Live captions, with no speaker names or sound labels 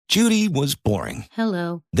Judy was boring.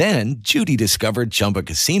 Hello. Then Judy discovered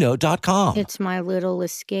ChumbaCasino.com. It's my little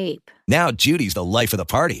escape. Now Judy's the life of the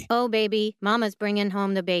party. Oh, baby, mama's bringing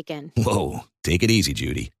home the bacon. Whoa, take it easy,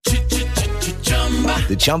 Judy.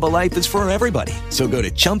 The Chumba life is for everybody. So go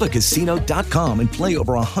to ChumbaCasino.com and play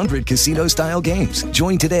over 100 casino-style games.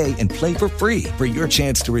 Join today and play for free for your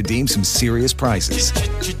chance to redeem some serious prizes.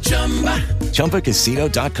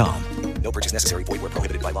 ChumbaCasino.com. No purchase necessary. Void where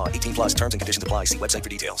prohibited by law. 18 plus terms and conditions apply. See website for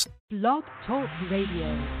details. Blog Talk Radio.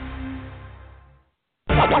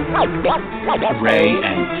 Rae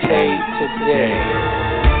and Tay today.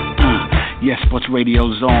 Yes, sports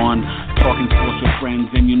radio's on. Talking sports with friends,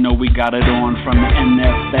 and you know we got it on. From the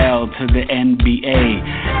NFL to the NBA,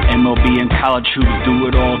 MLB and college hoops do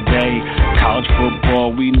it all day. College football,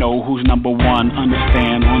 we know who's number one.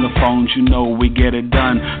 Understand on the phones, you know we get it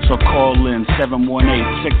done. So call in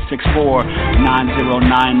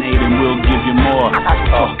 718-664-9098, and we'll give you more.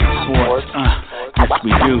 Talking sports, yes we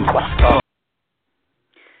do.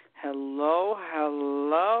 Hello,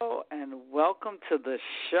 and welcome to the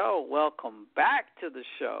show. Welcome back to the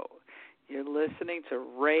show. You're listening to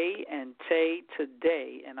Rae and Tay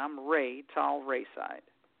today, and I'm Ray, tall Rayside.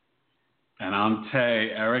 And I'm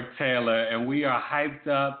Tay, Eric Taylor, and we are hyped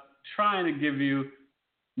up, trying to give you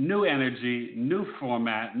new energy, new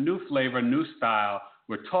format, new flavor, new style.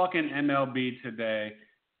 We're talking MLB today.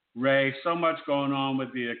 Ray, so much going on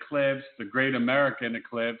with the eclipse, the great American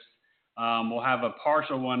eclipse. We'll have a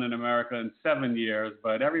partial one in America in 7 years,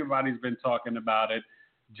 but everybody's been talking about it,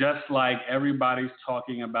 just like everybody's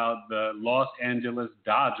talking about the Los Angeles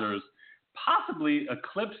Dodgers possibly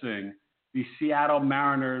eclipsing the Seattle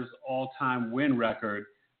Mariners all-time win record.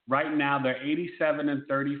 Right now, they're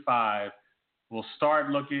 87-35. We'll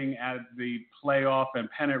start looking at the playoff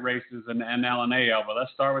and pennant races in the NL and AL, but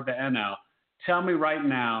let's start with the NL. Tell me right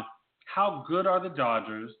now, how good are the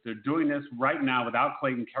Dodgers? They're doing this right now without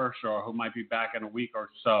Clayton Kershaw, who might be back in a week or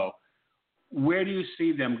so. Where do you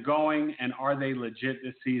see them going, and are they legit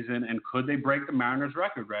this season, and could they break the Mariners'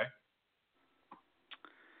 record, Ray?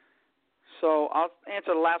 So I'll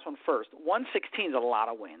answer the last one first. 116 is a lot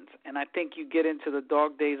of wins, and I think you get into the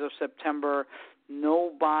dog days of September,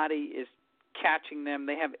 nobody is catching them.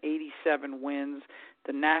 They have 87 wins.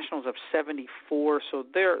 The Nationals have 74, so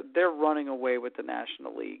they're running away with the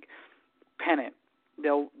National League pennant.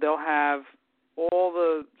 They'll have all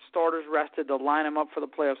the starters rested. They'll line them up for the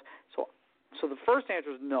playoffs. So the first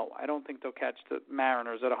answer is no. I don't think they'll catch the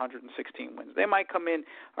Mariners at 116 wins. They might come in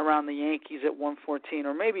around the Yankees at 114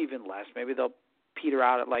 or maybe even less. Maybe they'll peter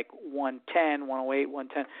out at like 110, 108,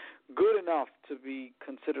 110. Good enough to be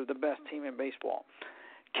considered the best team in baseball.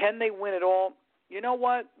 Can they win it all? You know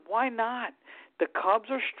what? Why not? The Cubs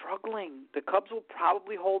are struggling. The Cubs will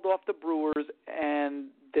probably hold off the Brewers,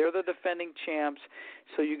 and they're the defending champs.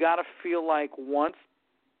 So you got to feel like once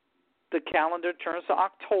the calendar turns to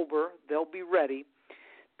October, they'll be ready.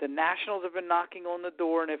 The Nationals have been knocking on the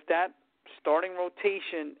door, and if that starting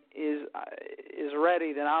rotation is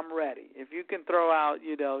ready, then I'm ready. If you can throw out,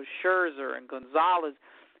 Scherzer and Gonzalez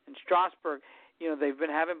and Strasburg, they've been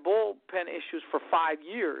having bullpen issues for 5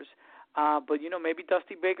 years. But, maybe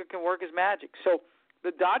Dusty Baker can work his magic. So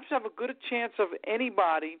the Dodgers have a good chance of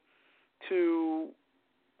anybody to.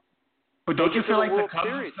 But don't you feel like the Cubs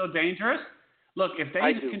are so dangerous? Look, if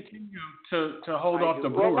they continue to hold off the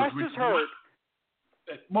Brewers. Well, Lester's hurt.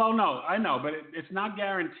 Well, no, I know, but it's not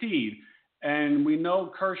guaranteed. And we know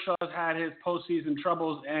Kershaw's had his postseason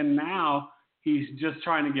troubles, and now he's just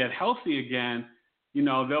trying to get healthy again.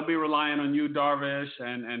 They'll be relying on you, Darvish,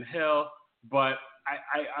 and Hill. But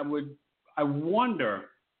I wonder,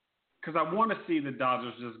 because I want to see the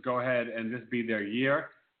Dodgers just go ahead and this be their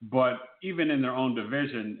year. But even in their own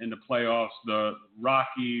division, in the playoffs, the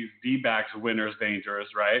Rockies, DBacks winners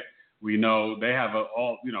dangerous, right? We know they have a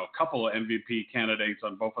couple of MVP candidates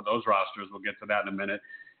on both of those rosters. We'll get to that in a minute.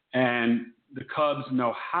 And the Cubs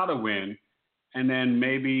know how to win. And then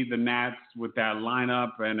maybe the Nats with that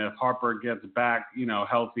lineup, and if Harper gets back,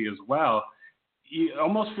 healthy as well, you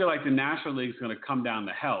almost feel like the National League is going to come down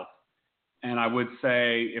to health. And I would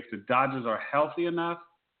say if the Dodgers are healthy enough,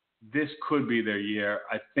 this could be their year.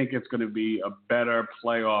 I think it's going to be a better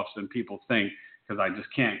playoffs than people think, because I just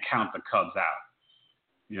can't count the Cubs out.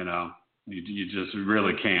 You just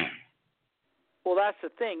really can't. Well, that's the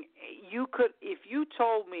thing. You could, if you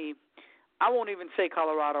told me, I won't even say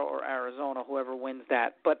Colorado or Arizona, whoever wins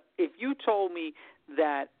that, but if you told me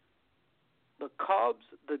that the Cubs,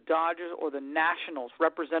 the Dodgers, or the Nationals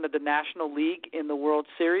represented the National League in the World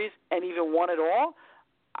Series and even won it all,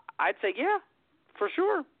 I'd say, yeah, for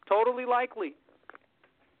sure, totally likely.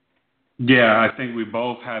 Yeah, I think we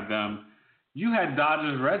both had them You had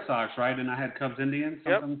Dodgers, Red Sox, right? And I had Cubs, Indians,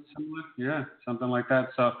 something similar. Yeah, something like that.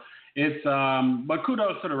 So it's but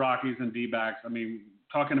kudos to the Rockies and DBacks. I mean,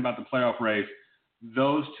 talking about the playoff race,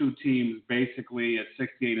 those two teams basically at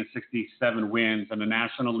 68 and 67 wins in the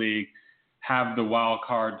National League have the wild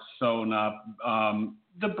card sewn up.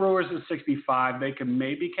 The Brewers at 65, they can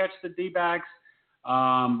maybe catch the D-backs,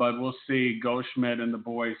 but we'll see. Goldschmidt and the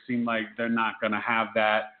boys seem like they're not going to have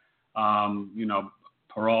that.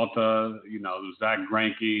 Peralta, Zach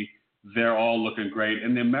Greinke, they're all looking great.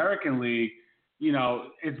 In the American League,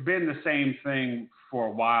 it's been the same thing for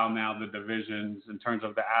a while now, the divisions in terms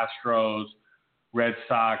of the Astros, Red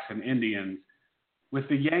Sox, and Indians. With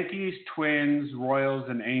the Yankees, Twins, Royals,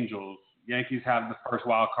 and Angels, Yankees have the first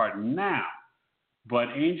wild card now. But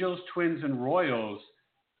Angels, Twins, and Royals,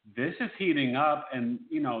 this is heating up, and,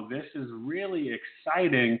 this is really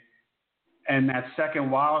exciting. And that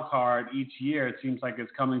second wild card each year, it seems like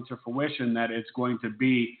it's coming to fruition that it's going to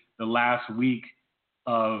be the last week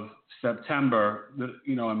of September,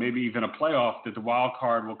 and maybe even a playoff, that the wild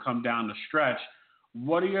card will come down the stretch.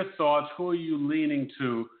 What are your thoughts? Who are you leaning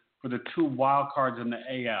to for the two wild cards in the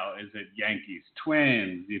AL? Is it Yankees,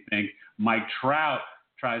 Twins? Do you think Mike Trout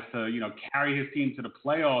tries to, carry his team to the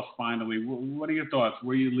playoffs finally? What are your thoughts?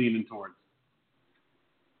 Where are you leaning towards?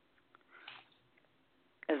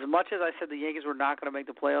 As much as I said the Yankees were not going to make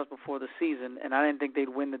the playoffs before the season, and I didn't think they'd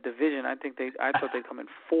win the division, I thought they'd come in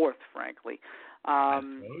fourth, frankly. Yeah.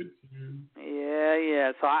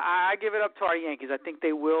 So I give it up to our Yankees. I think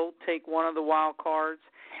they will take one of the wild cards,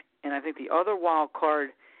 and I think the other wild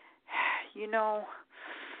card, I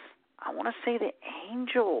want to say the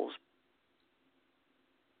Angels,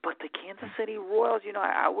 but the Kansas City Royals,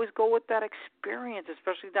 I always go with that experience,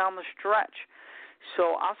 especially down the stretch.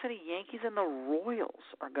 So I'll say the Yankees and the Royals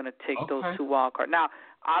are going to take those two wild cards. Now,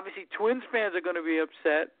 obviously, Twins fans are going to be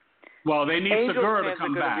upset. Well, they need Angels Segura fans to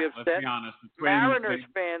come are back. be upset. Let's be honest. The Twins, Mariners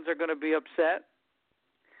fans are going to be upset.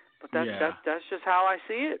 But that's just how I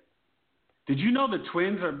see it. Did you know the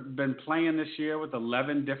Twins have been playing this year with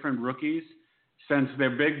 11 different rookies? Since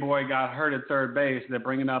their big boy got hurt at third base, they're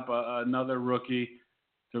bringing up another rookie.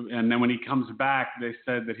 And then when he comes back, they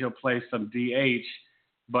said that he'll play some DH.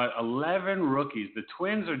 But 11 rookies. The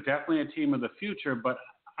Twins are definitely a team of the future, but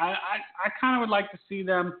I kind of would like to see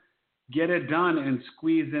them get it done and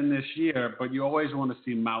squeeze in this year. But you always want to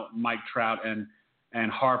see Mike Trout and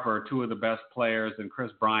Harper, two of the best players, and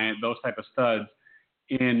Chris Bryant, those type of studs,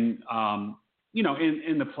 in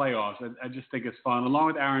the playoffs. I just think it's fun, along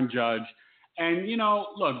with Aaron Judge. And,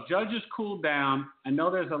 look, Judge has cooled down. I know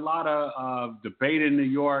there's a lot of debate in New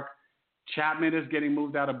York. Chapman is getting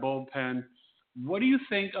moved out of bullpen. What do you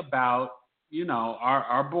think about,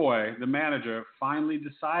 our boy, the manager, finally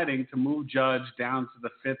deciding to move Judge down to the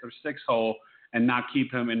 5th or 6th hole and not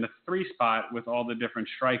keep him in the 3 spot with all the different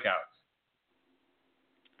strikeouts?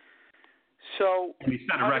 So, and he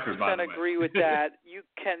set a record, by the way. I agree with that. You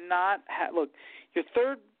cannot look, your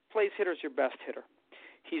third place hitter is your best hitter.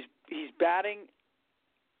 He's batting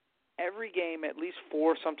every game at least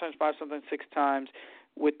 4, sometimes 5, sometimes 6 times.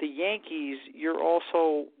 With the Yankees, you're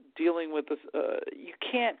also dealing with this. You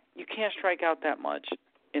can't strike out that much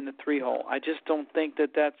in the 3 hole. I just don't think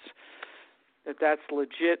that's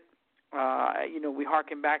legit. We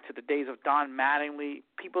harken back to the days of Don Mattingly,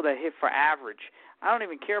 people that hit for average. I don't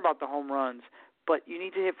even care about the home runs, but you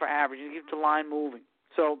need to hit for average. You need to keep the line moving.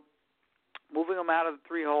 So moving him out of the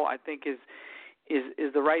 3 hole, I think, is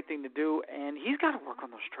the right thing to do. And he's got to work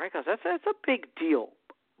on those strikeouts. That's a big deal.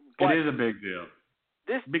 But it is a big deal.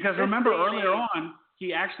 Because remember, earlier on,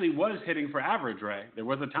 he actually was hitting for average, Ray. There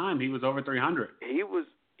was a time he was over 300. He was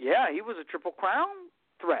a Triple Crown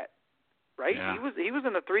threat, right? Yeah. He was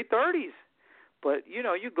in the 330s. But,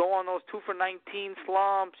 you go on those 2 for 19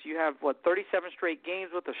 slumps. You have, 37 straight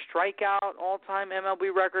games with a strikeout, all-time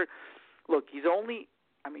MLB record. Look, he's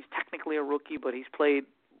technically a rookie, but he's played,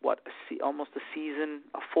 almost a season,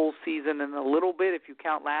 a full season and a little bit if you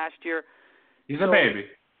count last year. He's a baby.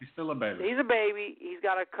 He's still a baby. He's a baby. He's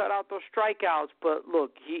got to cut out those strikeouts. But,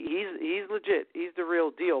 look, he's legit. He's the real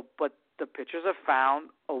deal. But the pitchers have found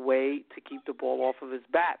a way to keep the ball off of his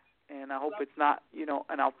bat. And I hope it's not,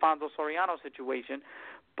 an Alfonso Soriano situation.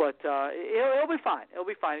 But he'll be fine. He'll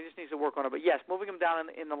be fine. He just needs to work on it. But, yes, moving him down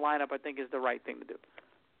in the lineup I think is the right thing to do.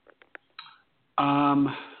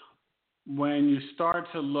 When you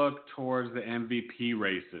start to look towards the MVP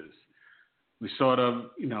races, we sort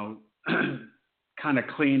of, kind of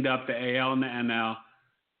cleaned up the AL and the NL.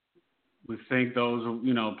 We think those,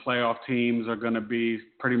 playoff teams are going to be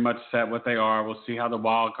pretty much set what they are. We'll see how the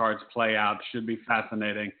wild cards play out. Should be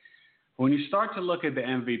fascinating. When you start to look at the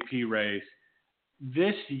MVP race,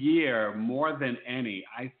 this year, more than any,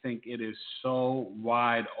 I think it is so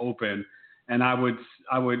wide open. And I would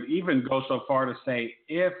even go so far to say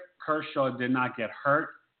if Kershaw did not get hurt,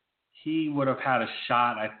 he would have had a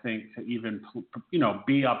shot, I think, to even,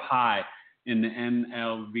 be up high in the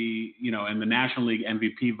MLB, in the National League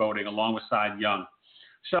MVP voting along with Cy Young.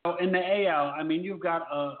 So in the AL, I mean, you've got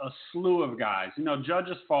a slew of guys. Judge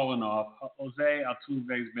has fallen off. Jose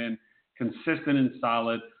Altuve's been consistent and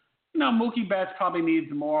solid. Mookie Betts probably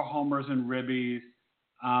needs more homers and ribbies.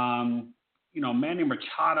 Manny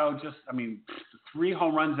Machado 3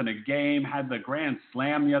 home runs in a game, had the grand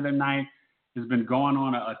slam the other night, has been going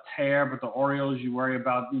on a tear. But the Orioles, you worry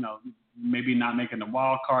about, maybe not making the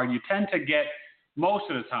wild card. You tend to get most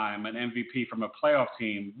of the time an MVP from a playoff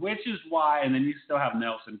team, which is why, and then you still have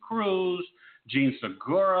Nelson Cruz, Gene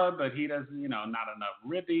Segura, but he doesn't, not enough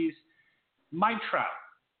ribbies. Mike Trout,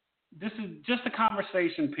 this is just a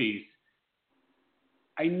conversation piece.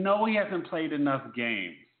 I know he hasn't played enough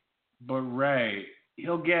games, but Ray,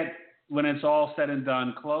 he'll get, when it's all said and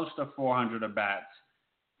done, close to 400 at-bats.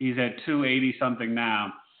 He's at 280-something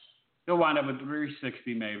now. He'll wind up with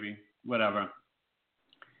 360 maybe, whatever.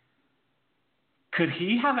 Could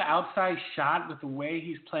he have an outside shot with the way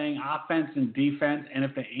he's playing offense and defense, and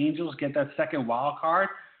if the Angels get that second wild card,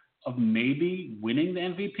 of maybe winning the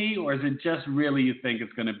MVP? Or is it just really you think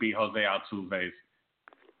it's going to be Jose Altuve's?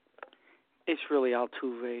 It's really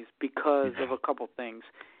Altuve's because of a couple things.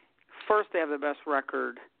 First, they have the best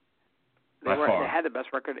record. They had the best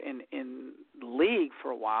record in the league for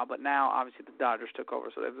a while, but now obviously the Dodgers took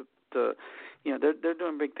over, so they're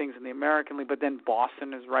doing big things in the American League. But then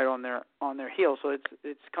Boston is right on their heels, so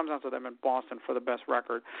it comes down to them in Boston for the best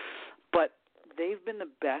record. But they've been the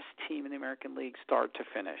best team in the American League start to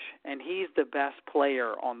finish, and he's the best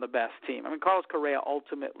player on the best team. I mean, Carlos Correa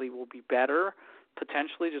ultimately will be better,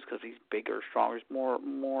 potentially, just because he's bigger, stronger, he's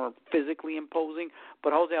more physically imposing.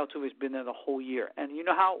 But Jose Altuve's been there the whole year. And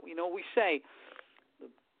we say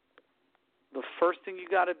the first thing you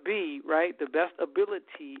got to be, right, the best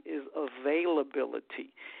ability is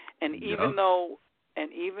availability. And even though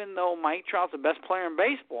Mike Trout's the best player in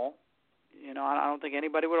baseball, I don't think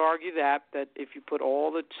anybody would argue that if you put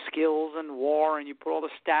all the skills and WAR and you put all the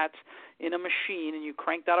stats in a machine and you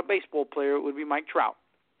cranked out a baseball player, it would be Mike Trout.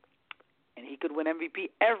 And he could win MVP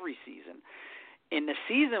every season. In the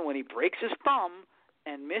season when he breaks his thumb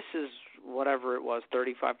and misses whatever it was,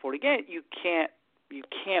 35, 40 games, you can't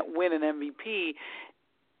win an MVP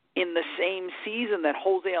in the same season that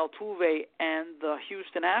Jose Altuve and the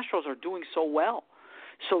Houston Astros are doing so well.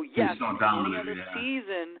 So yes, any other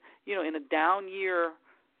season, in a down year,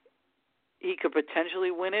 he could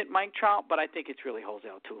potentially win it, Mike Trout, but I think it's really Jose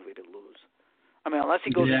Altuve to lose. I mean, unless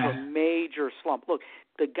he goes into a major slump. Look,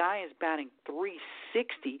 the guy is batting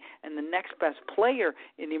 .360, and the next best player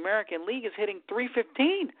in the American League is hitting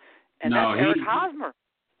 .315, and that's Eric Hosmer.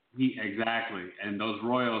 Exactly, and those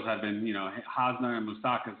Royals have been, Hosmer and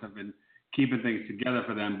Moustakas have been keeping things together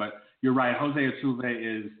for them. But you're right, Jose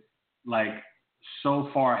Altuve is so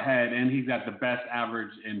far ahead, and he's got the best average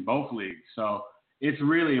in both leagues. So it's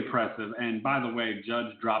really impressive. And by the way, Judge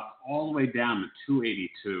dropped all the way down to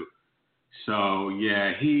 282. So,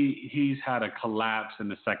 yeah, he's had a collapse in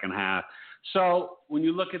the second half. So when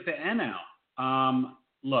you look at the NL,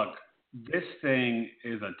 look, this thing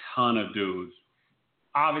is a ton of dudes.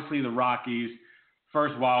 Obviously, the Rockies,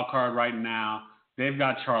 first wild card right now. They've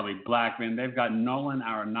got Charlie Blackmon. They've got Nolan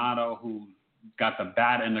Arenado, who got the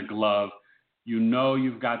bat and the glove.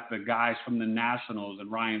 You've got the guys from the Nationals and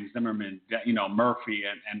Ryan Zimmerman, Murphy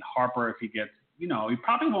and Harper. If he gets, he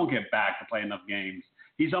probably won't get back to play enough games.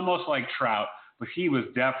 He's almost like Trout, but he was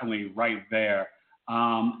definitely right there.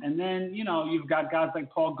 And then, you've got guys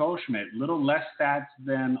like Paul Goldschmidt, little less stats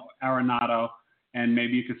than Arenado. And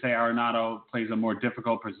maybe you could say Arenado plays a more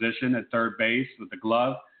difficult position at third base with the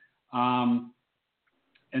glove. And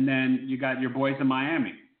then you got your boys in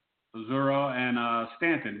Miami, Ozuna and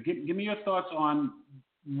Stanton. Give me your thoughts on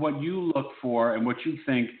what you look for and what you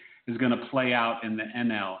think is going to play out in the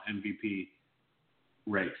NL MVP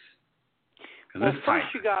race. Well, first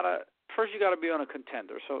you gotta be on a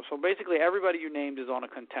contender. So basically everybody you named is on a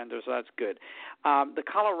contender, so that's good. The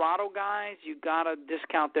Colorado guys, you gotta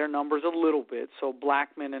discount their numbers a little bit. So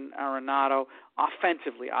Blackmon and Arenado,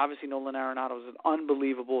 offensively, obviously Nolan Arenado is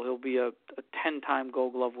unbelievable. He'll be a 10-time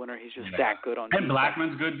Gold Glove winner. He's just that good on defense. And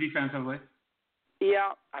Blackman's good defensively.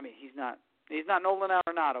 Yeah, I mean he's not Nolan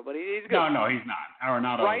Arenado, but he's good. No, he's not.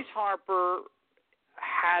 Arenado. Bryce Harper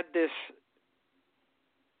had this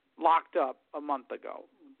locked up a month ago.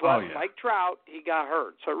 But like Trout, he got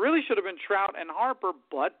hurt. So it really should have been Trout and Harper,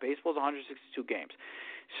 but baseball's 162 games.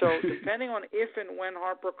 So depending on if and when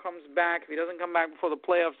Harper comes back, if he doesn't come back before the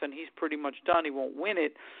playoffs, then he's pretty much done. He won't win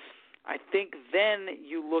it. I think then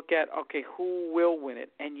you look at, okay, who will win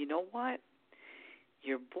it? And you know what?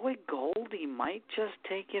 Your boy Goldie might just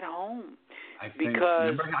take it home. I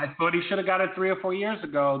thought he should have got it 3 or 4 years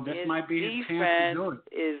ago. This might be his chance to do it.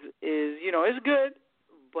 Is good,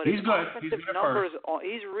 but he's his good. offensive numbers,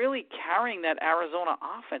 he's really carrying that Arizona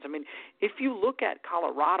offense. I mean, if you look at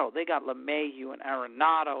Colorado, they got LeMahieu and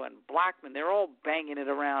Arenado and Blackmon. They're all banging it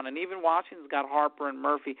around, and even Washington's got Harper and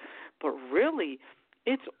Murphy. But really,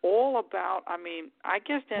 it's all about, I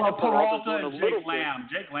guess Peralta and Jake Lamb.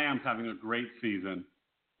 Jake Lamb's having a great season,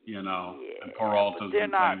 and Peralta's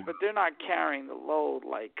but they're not carrying the load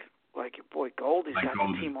like your boy Goldie's got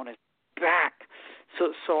the team on his back.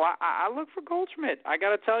 So I look for Goldschmidt. I got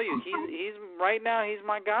to tell you, he's right now he's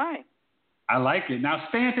my guy. I like it. Now if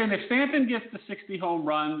Stanton gets the 60 home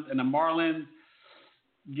runs and the Marlins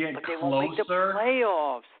get but they closer, won't make the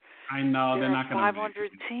playoffs. I know they're not going to.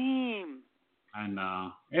 500 team. I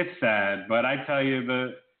know it's sad, but I tell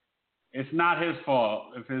you it's not his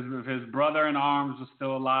fault. If his brother in arms was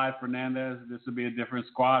still alive, Fernandez, this would be a different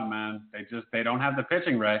squad, man. They don't have the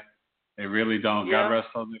pitching, Ray. They really don't. Yeah. God rest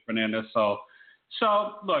Jose Fernandez. So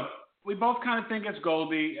look, we both kind of think it's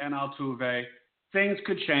Goldie and Altuve. Things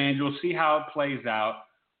could change. We'll see how it plays out.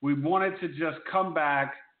 We wanted to just come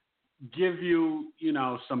back, give you,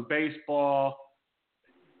 some baseball,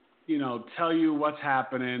 tell you what's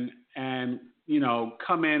happening, and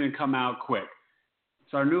come in and come out quick.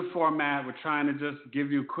 It's our new format. We're trying to just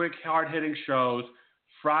give you quick, hard-hitting shows.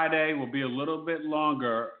 Friday will be a little bit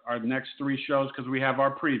longer, our next 3 shows, because we have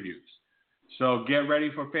our previews. So get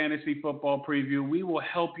ready for fantasy football preview. We will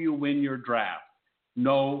help you win your draft.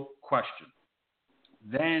 No question.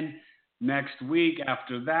 Then next week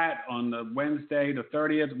after that, on the Wednesday, the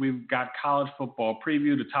 30th, we've got college football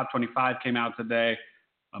preview. The top 25 came out today.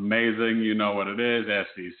 Amazing. You know what it is.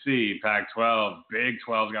 SEC, Pac-12, Big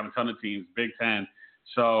 12's got a ton of teams, Big 10.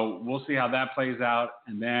 So we'll see how that plays out.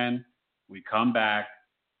 And then we come back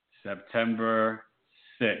September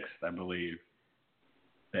 6th, I believe,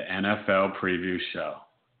 the NFL preview show.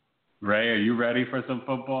 Ray, are you ready for some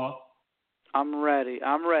football? I'm ready.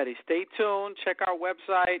 Stay tuned. Check our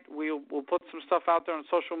website. We'll put some stuff out there on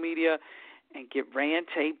social media and get Rae and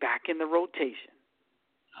Tay back in the rotation.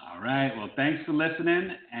 All right. Well, thanks for listening,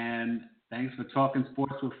 and thanks for talking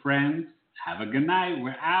sports with friends. Have a good night.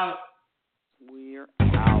 We're out. We're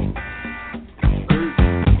out.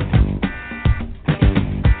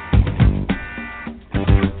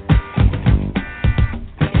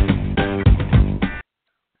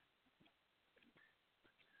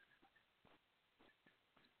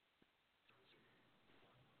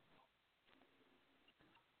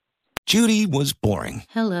 Judy was boring.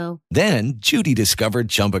 Hello. Then Judy discovered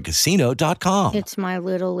ChumbaCasino.com. It's my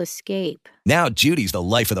little escape. Now Judy's the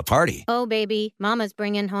life of the party. Oh, baby, mama's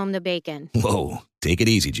bringing home the bacon. Whoa, take it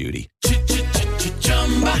easy, Judy.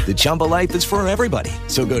 The Chumba life is for everybody.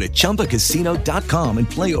 So go to ChumbaCasino.com and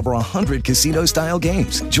play over 100 casino-style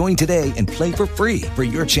games. Join today and play for free for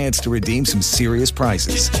your chance to redeem some serious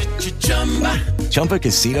prizes.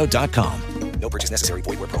 ChumbaCasino.com. No purchase necessary.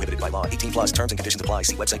 Void where prohibited by law. 18 plus terms and conditions apply.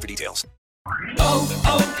 See website for details.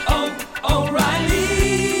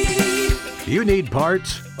 O'Reilly. You need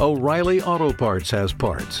parts? O'Reilly Auto Parts has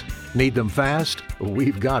parts. Need them fast?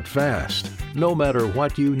 We've got fast. No matter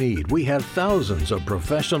what you need, we have thousands of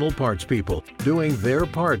professional parts people doing their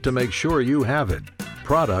part to make sure you have it.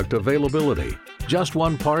 Product availability. Just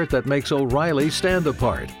one part that makes O'Reilly stand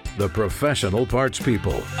apart. The professional parts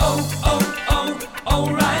people.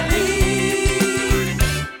 O'Reilly.